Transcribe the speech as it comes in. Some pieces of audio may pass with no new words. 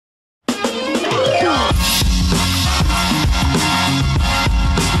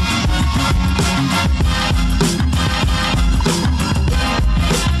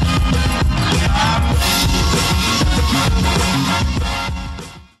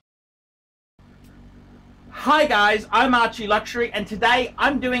Hi guys, I'm ArchieLuxury and today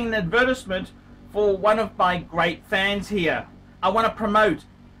I'm doing an advertisement for one of my great fans here. I want to promote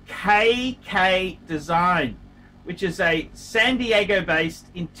KK Design, which is a San Diego based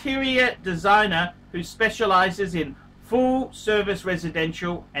interior designer who specializes in full service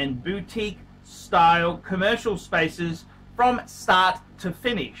residential and boutique style commercial spaces from start to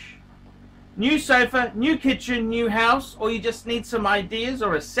finish. New sofa, new kitchen, new house, or you just need some ideas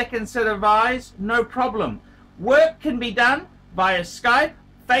or a second set of eyes, no problem. Work can be done via Skype,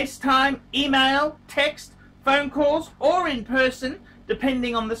 FaceTime, email, text, phone calls, or in person,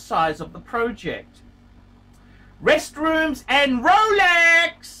 depending on the size of the project. Restrooms and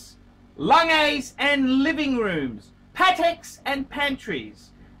Rolex, Organise and living rooms, Patex and pantries.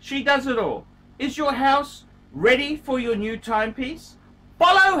 She does it all. Is your house ready for your new timepiece?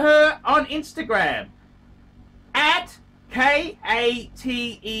 Follow her on Instagram at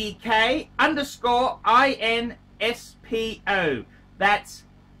KATEK_INSPO. That's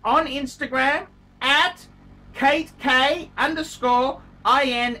on Instagram at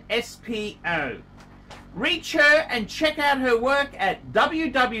KateK_INSPO. Reach her and check out her work at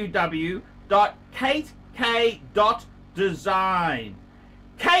www.katek.design.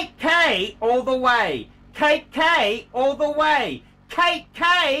 Kate K all the way. Kate K all the way. Kate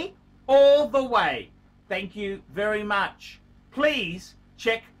K all the way. Thank you very much. Please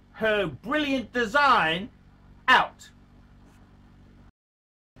check her brilliant design out.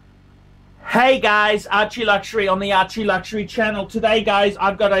 Hey guys, ArchieLuxury on the ArchieLuxury channel. Today guys,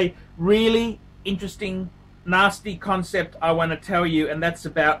 I've got a really interesting, nasty concept I want to tell you, and that's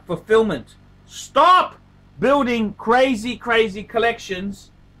about fulfillment. Stop building crazy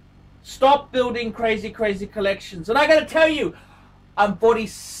collections. Stop building crazy collections. And I got to tell you, I'm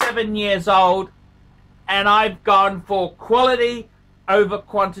 47 years old and I've gone for quality over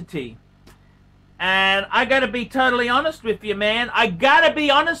quantity. And I got to be totally honest with you, man. I got to be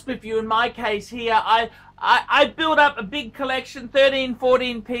honest with you in my case here. I built up a big collection, 13,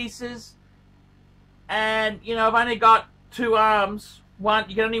 14 pieces. And, you know, I've only got two arms.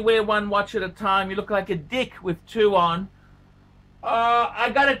 You can only wear one watch at a time. You look like a dick with two on.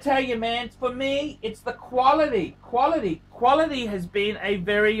 I gotta tell you, man, for me, it's the quality. Quality has been a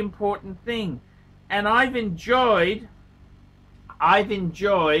very important thing. And I've enjoyed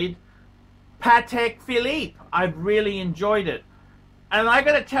Patek Philippe. I've really enjoyed it. And I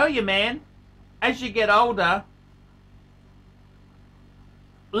gotta tell you, man, as you get older,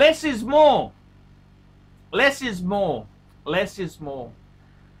 less is more. Less is more. Less is more.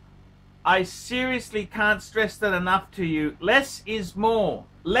 I seriously can't stress that enough to you. Less is more.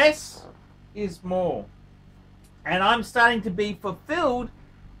 Less is more. And I'm starting to be fulfilled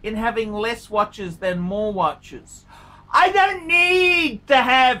in having less watches than more watches. I don't need to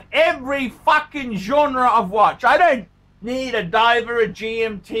have every fucking genre of watch. I don't need a diver, a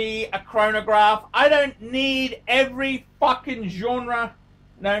GMT, a chronograph. I don't need every fucking genre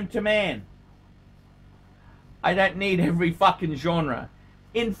known to man. I don't need every fucking genre.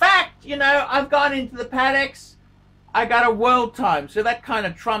 In fact, you know, I've gone into the Patex. I got a world time, so that kind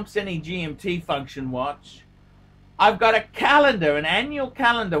of trumps any GMT function watch. I've got a calendar, an annual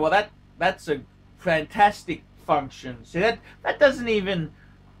calendar. Well, that's a fantastic function. See, that doesn't even,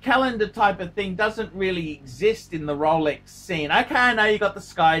 calendar type of thing doesn't really exist in the Rolex scene. Okay, I know you got the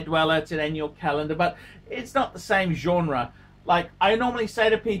Sky Dweller, it's an annual calendar, but it's not the same genre. Like, I normally say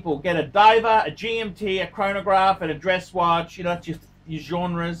to people, get a diver, a GMT, a chronograph, and a dress watch. You know, it's just your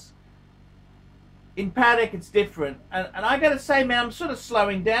genres. In Patek, it's different. And I got to say, man, I'm sort of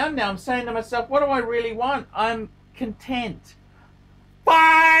slowing down now. I'm saying to myself, what do I really want? I'm content.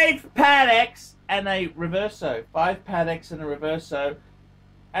 5 Pateks and a Reverso. 5 Pateks and a Reverso.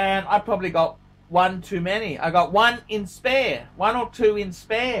 And I probably got one too many. I got one in spare. 1 or 2 in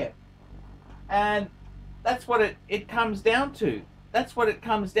spare. And that's what it comes down to. That's what it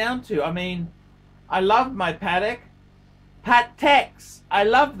comes down to. I mean, I love my Patek. Pateks, I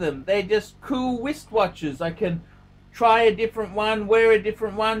love them. They're just cool wristwatches. I can try a different one, wear a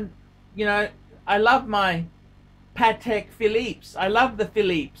different one. You know, I love my Patek Philippe's. I love the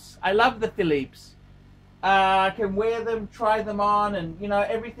Philippe's. I love the Philippe's. I can wear them, try them on, and, you know,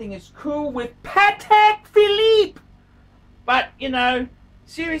 everything is cool with Patek Philippe. But, you know,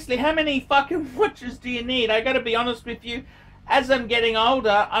 seriously, how many fucking watches do you need? I gotta be honest with you. As I'm getting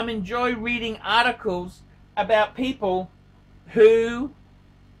older, I'm enjoying reading articles about people who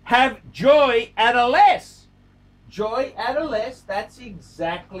have joy at a less. Joy at a less, that's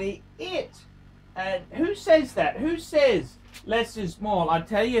exactly it. And who says that? Who says less is more? I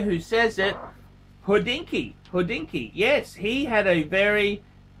tell you who says it. Hodinkee. Yes, he had a very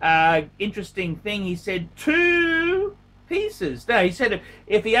interesting thing. He said 2 pieces. No, he said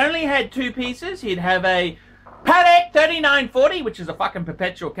if he only had 2 pieces, he'd have a Patek 3940, which is a fucking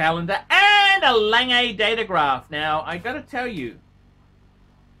perpetual calendar, and a Lange datograph. Now, I got to tell you,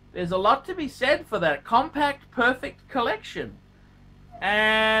 there's a lot to be said for that compact, perfect collection.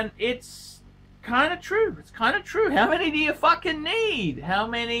 And it's kind of true. It's kind of true. How many do you fucking need? How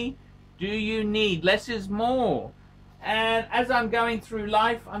many do you need? Less is more. And as I'm going through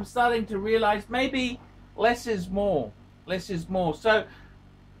life, I'm starting to realize maybe less is more. Less is more. So,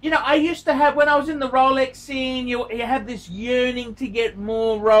 you know, I used to have, when I was in the Rolex scene, you have this yearning to get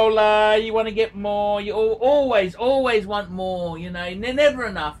more roller. You want to get more. You always want more, you know. Never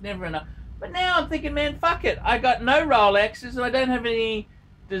enough, never enough. But now I'm thinking, man, fuck it. I got no Rolexes, and I don't have any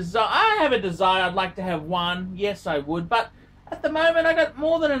desire. I have a desire. I'd like to have one. Yes, I would. But at the moment, I got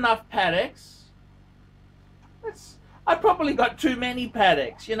more than enough Pateks. I probably got too many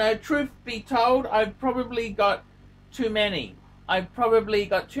Pateks. You know, truth be told, I've probably got too many. I've probably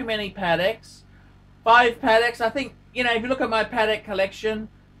got too many Pateks. 5 Pateks. I think, you know, if you look at my Patek collection,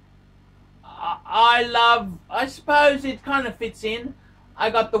 I suppose it kind of fits in. I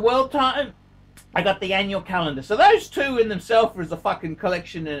got the World Time, I got the annual calendar. So those 2 in themselves is a fucking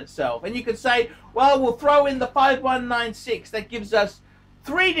collection in itself. And you could say, well, we'll throw in the 5196. That gives us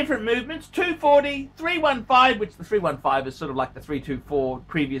 3 different movements, 240, 315, which the 315 is sort of like the 324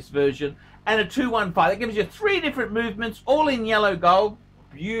 previous version, and a 215. That gives you 3 different movements, all in yellow gold.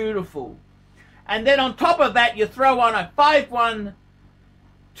 Beautiful. And then on top of that, you throw on a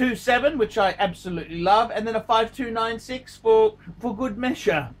 5127, which I absolutely love, and then a 5296 for good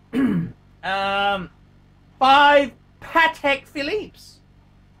measure. 5 Patek Philippe's.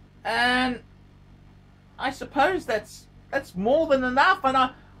 And I suppose that's more than enough, and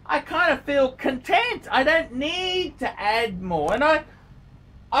I kind of feel content. I don't need to add more. And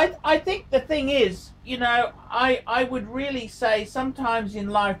I think the thing is, you know, I would really say sometimes in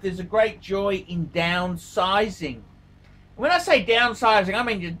life there's a great joy in downsizing. When I say downsizing, I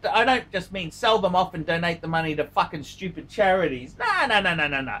mean, I don't just mean sell them off and donate the money to fucking stupid charities. No.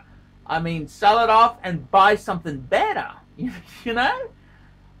 I mean, sell it off and buy something better, you know?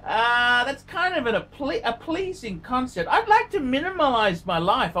 That's kind of a pleasing concept. I'd like to minimize my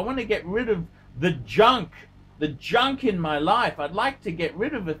life. I want to get rid of the junk in my life. I'd like to get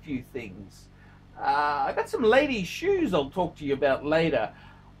rid of a few things. I got some ladies' shoes I'll talk to you about later.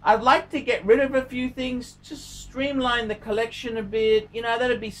 I'd like to get rid of a few things, just streamline the collection a bit. You know,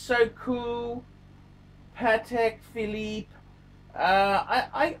 that'd be so cool. Patek Philippe.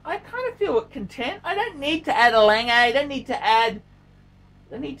 I kind of feel content. I don't need to add a Lange. I don't need to add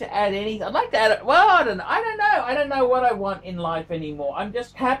anything. I'd like to add it. Well, I don't know. I don't know what I want in life anymore. I'm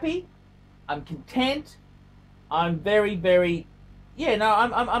just happy. I'm content. I'm very, very, yeah, no,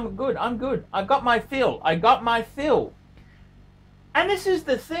 I'm good. I'm good. I got my fill. And this is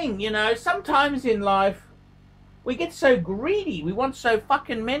the thing, you know, sometimes in life, we get so greedy. We want so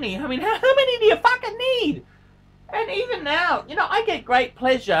fucking many. I mean, how many do you fucking need? And even now, you know, I get great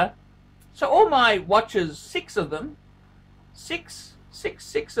pleasure. So all my watches, 6 of them, six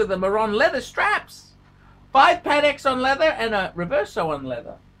of them are on leather straps. 5 Pateks on leather and a Reverso on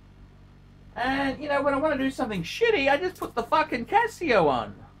leather. And, you know, when I want to do something shitty, I just put the fucking Casio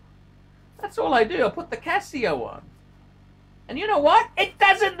on. That's all I do. I put the Casio on. And you know what? It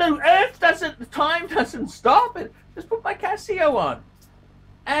doesn't, the time doesn't stop. It just put my Casio on.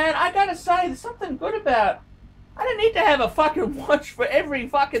 And I gotta say, there's something good about, I don't need to have a fucking watch for every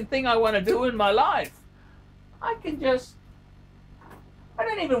fucking thing I want to do in my life. I can just, I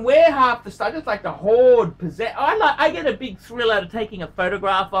don't even wear half the stuff. I just like to hoard, possess. I get a big thrill out of taking a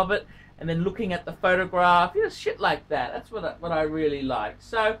photograph of it and then looking at the photograph, you know, shit like that. That's what I really like.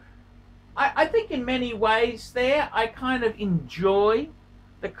 So I think in many ways there, I kind of enjoy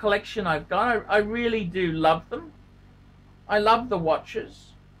the collection I've got. I really do love them. I love the watches.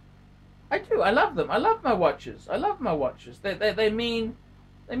 I do. I love them. I love my watches. They mean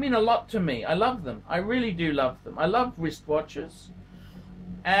a lot to me. I love them. I really do love them. I love wristwatches.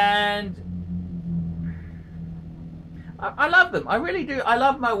 And I love them. I really do. I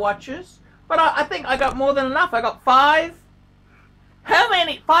love my watches. But I think I got more than enough. I got 5. How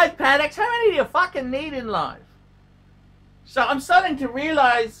many? 5 Pateks? How many do you fucking need in life? So I'm starting to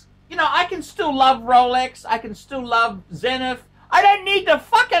realize, you know, I can still love Rolex. I can still love Zenith. I don't need to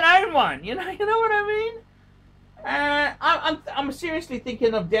fucking own one. You know what I mean? I'm seriously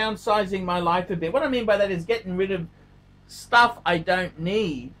thinking of downsizing my life a bit. What I mean by that is getting rid of stuff I don't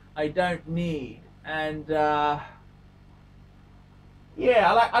need. And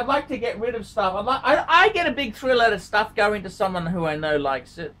Yeah, I'd like to get rid of stuff. I get a big thrill out of stuff going to someone who I know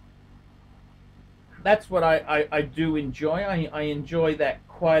likes it. That's what I do enjoy. I enjoy that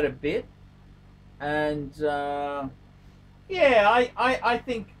quite a bit. And yeah, I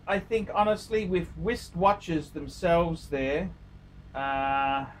think honestly with wrist watches themselves there,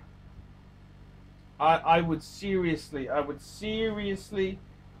 I would seriously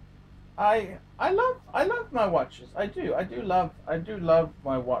I love my watches. I do love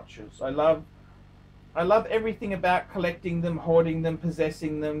my watches. I love everything about collecting them, hoarding them,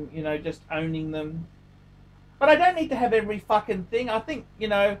 possessing them, you know, just owning them. But I don't need to have every fucking thing. I think, you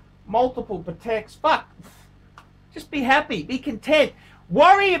know, multiple protects. Fuck. Just be happy, be content.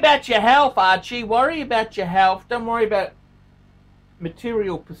 Worry about your health, Archie. Worry about your health. Don't worry about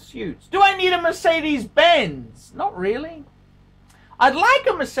material pursuits. Do I need a Mercedes-Benz? Not really. I'd like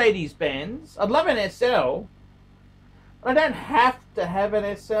a Mercedes-Benz. I'd love an SL. But I don't have to have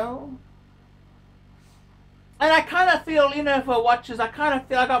an SL. And I kind of feel, you know, for watches, I kind of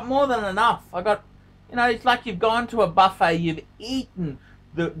feel I got more than enough. I got, you know, it's like you've gone to a buffet, you've eaten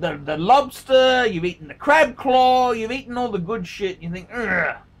the lobster, you've eaten the crab claw, you've eaten all the good shit. You think,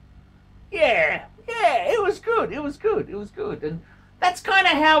 ugh, yeah, it was good. And that's kind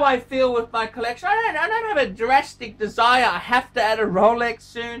of how I feel with my collection. I don't have a drastic desire. I have to add a Rolex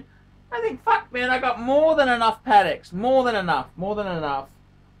soon. I think, fuck, man, I got more than enough Pateks. More than enough.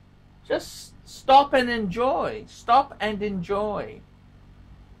 Just stop and enjoy.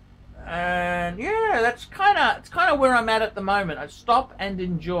 And yeah, it's kind of where I'm at the moment. I stop and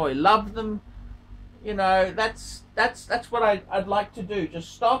enjoy, love them. You know, that's what I'd like to do.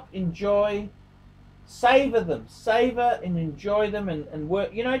 Just stop, enjoy, savor them, savor and enjoy them, and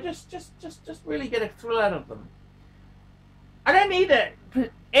work. You know, just really get a thrill out of them. I don't need to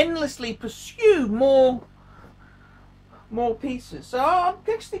endlessly pursue more pieces. So I'm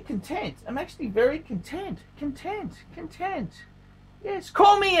actually content. I'm actually very content. Yes,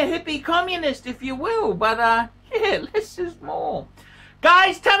 call me a hippie communist if you will, but yeah, less is more.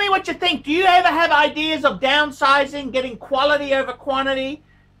 Guys, tell me what you think. Do you ever have ideas of downsizing, getting quality over quantity,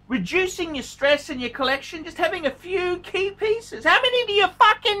 reducing your stress in your collection, just having a few key pieces? How many do you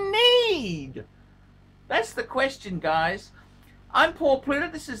fucking need? That's the question, guys. I'm Paul Pluto.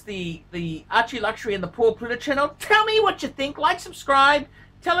 This is the ArchieLuxury and the Paul Pluto channel. Tell me what you think. Like, subscribe.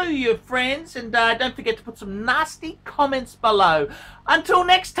 Tell all your friends, and don't forget to put some nasty comments below. Until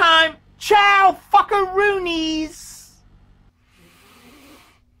next time, ciao, fuckaroonies.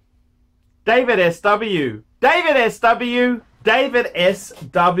 David SW.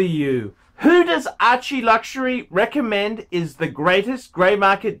 Who does ArchieLuxury recommend is the greatest grey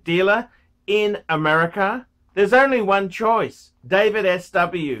market dealer in America? There's only one choice, David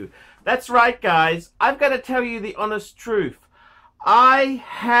SW. That's right, guys. I've got to tell you the honest truth. I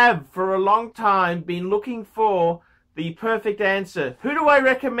have, for a long time, been looking for the perfect answer. Who do I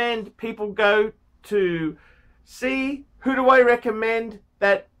recommend people go to see? Who do I recommend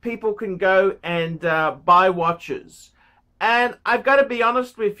that people can go and buy watches? And I've got to be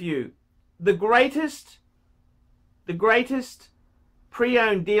honest with you. The greatest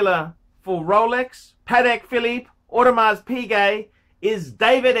pre-owned dealer for Rolex, Patek Philippe, Audemars Piguet is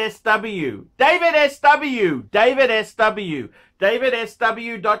David SW.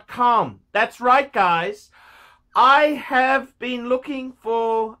 DavidSW.com. That's right, guys. I have been looking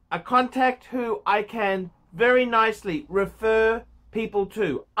for a contact who I can very nicely refer people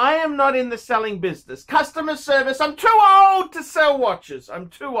to. I am not in the selling business. Customer service, I'm too old to sell watches. I'm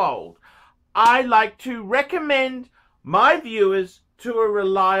too old. I like to recommend my viewers to a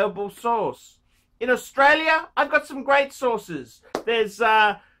reliable source. In Australia, I've got some great sources. There's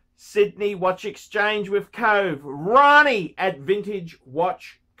Sydney Watch Exchange with Cove, Ronnie at Vintage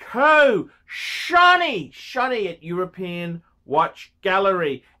Watch Co, Shani at European Watch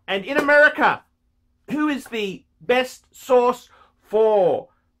Gallery. And in America, who is the best source for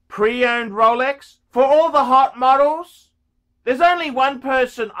pre-owned Rolex? For all the hot models? There's only one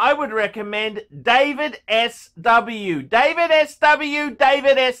person I would recommend, David SW. David SW.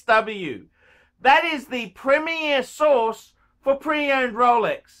 That is the premier source for pre-owned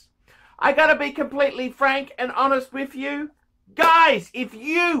Rolex. I gotta be completely frank and honest with you. Guys, if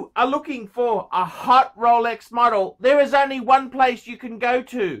you are looking for a hot Rolex model, there is only one place you can go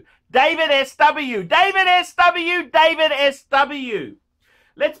to. David SW.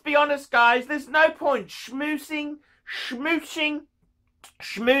 Let's be honest, guys. There's no point schmoozing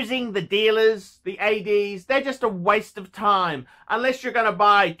the dealers, the ADs. They're just a waste of time. Unless you're going to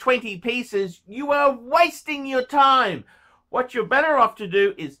buy 20 pieces, you are wasting your time. What you're better off to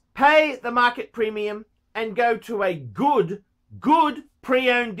do is pay the market premium and go to a good good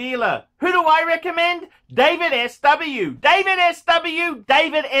pre-owned dealer. Who do I recommend? David S.W. David S.W.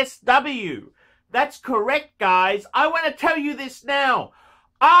 David S.W. That's correct, guys. I want to tell you this now.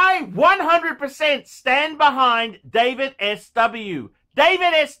 I 100% stand behind David S.W.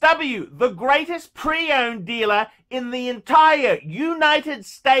 David S.W., the greatest pre-owned dealer in the entire United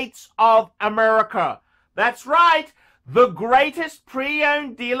States of America. That's right. The greatest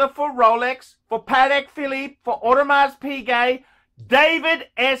pre-owned dealer for Rolex, for Patek Philippe, for Audemars Piguet, David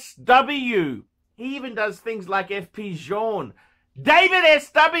S.W. He even does things like FP Journe. David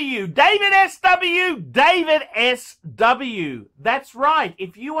S.W. David S.W. David S.W. That's right.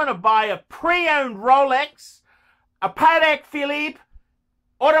 If you want to buy a pre-owned Rolex, a Patek Philippe,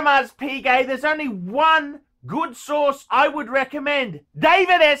 Audemars Piguet, there's only one good source I would recommend.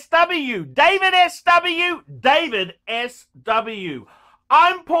 David S.W. David S.W. David S.W.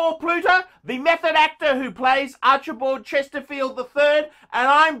 I'm Paul Pluter, the method actor who plays Archibald Chesterfield III, and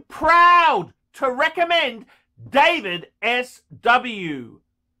I'm proud to recommend David S.W.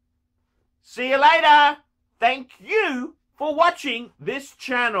 See you later. Thank you for watching this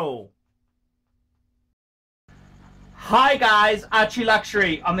channel. Hi guys,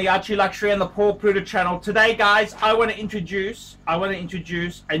 ArchieLuxury on the ArchieLuxury and the Paul Pluter channel. Today guys, I want to introduce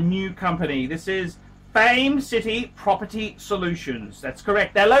a new company. This is Fame City Property Solutions. That's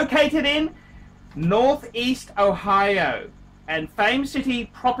correct. They're located in Northeast Ohio. And Fame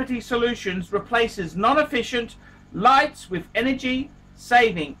City Property Solutions replaces non-efficient lights with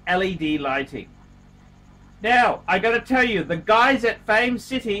energy-saving LED lighting. Now, I got to tell you, the guys at Fame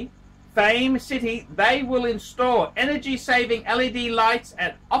City, they will install energy-saving LED lights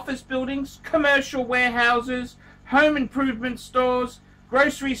at office buildings, commercial warehouses, home improvement stores,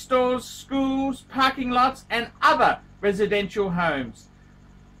 grocery stores, schools, parking lots, and other residential homes.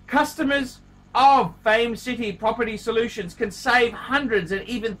 Customers of Fame City Property Solutions can save hundreds and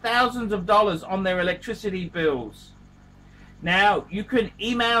even thousands of dollars on their electricity bills. Now, you can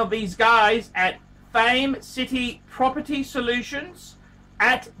email these guys at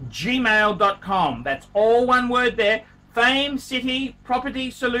famecitypropertysolutions@gmail.com. That's all one word there.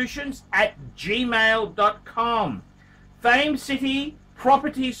 famecitypropertysolutions@gmail.com. Fame City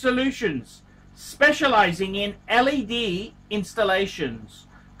Property Solutions, specializing in LED installations.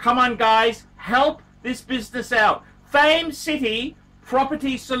 Come on, guys, help this business out. Fame City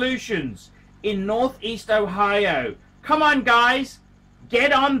Property Solutions in Northeast Ohio. Come on, guys,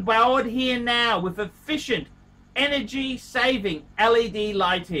 get on board here now with efficient, energy-saving LED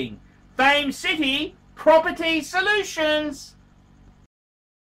lighting. Fame City Property Solutions.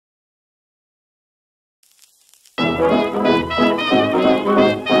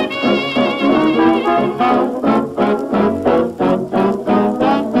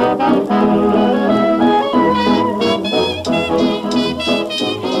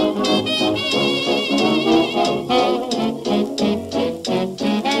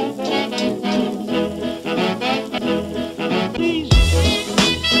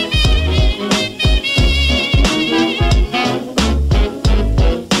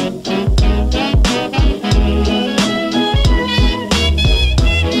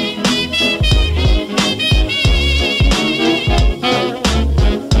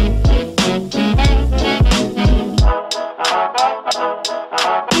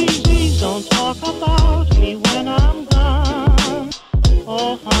 Don't talk about me when I'm gone.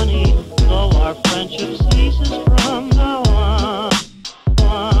 Oh honey, though our friendship ceases from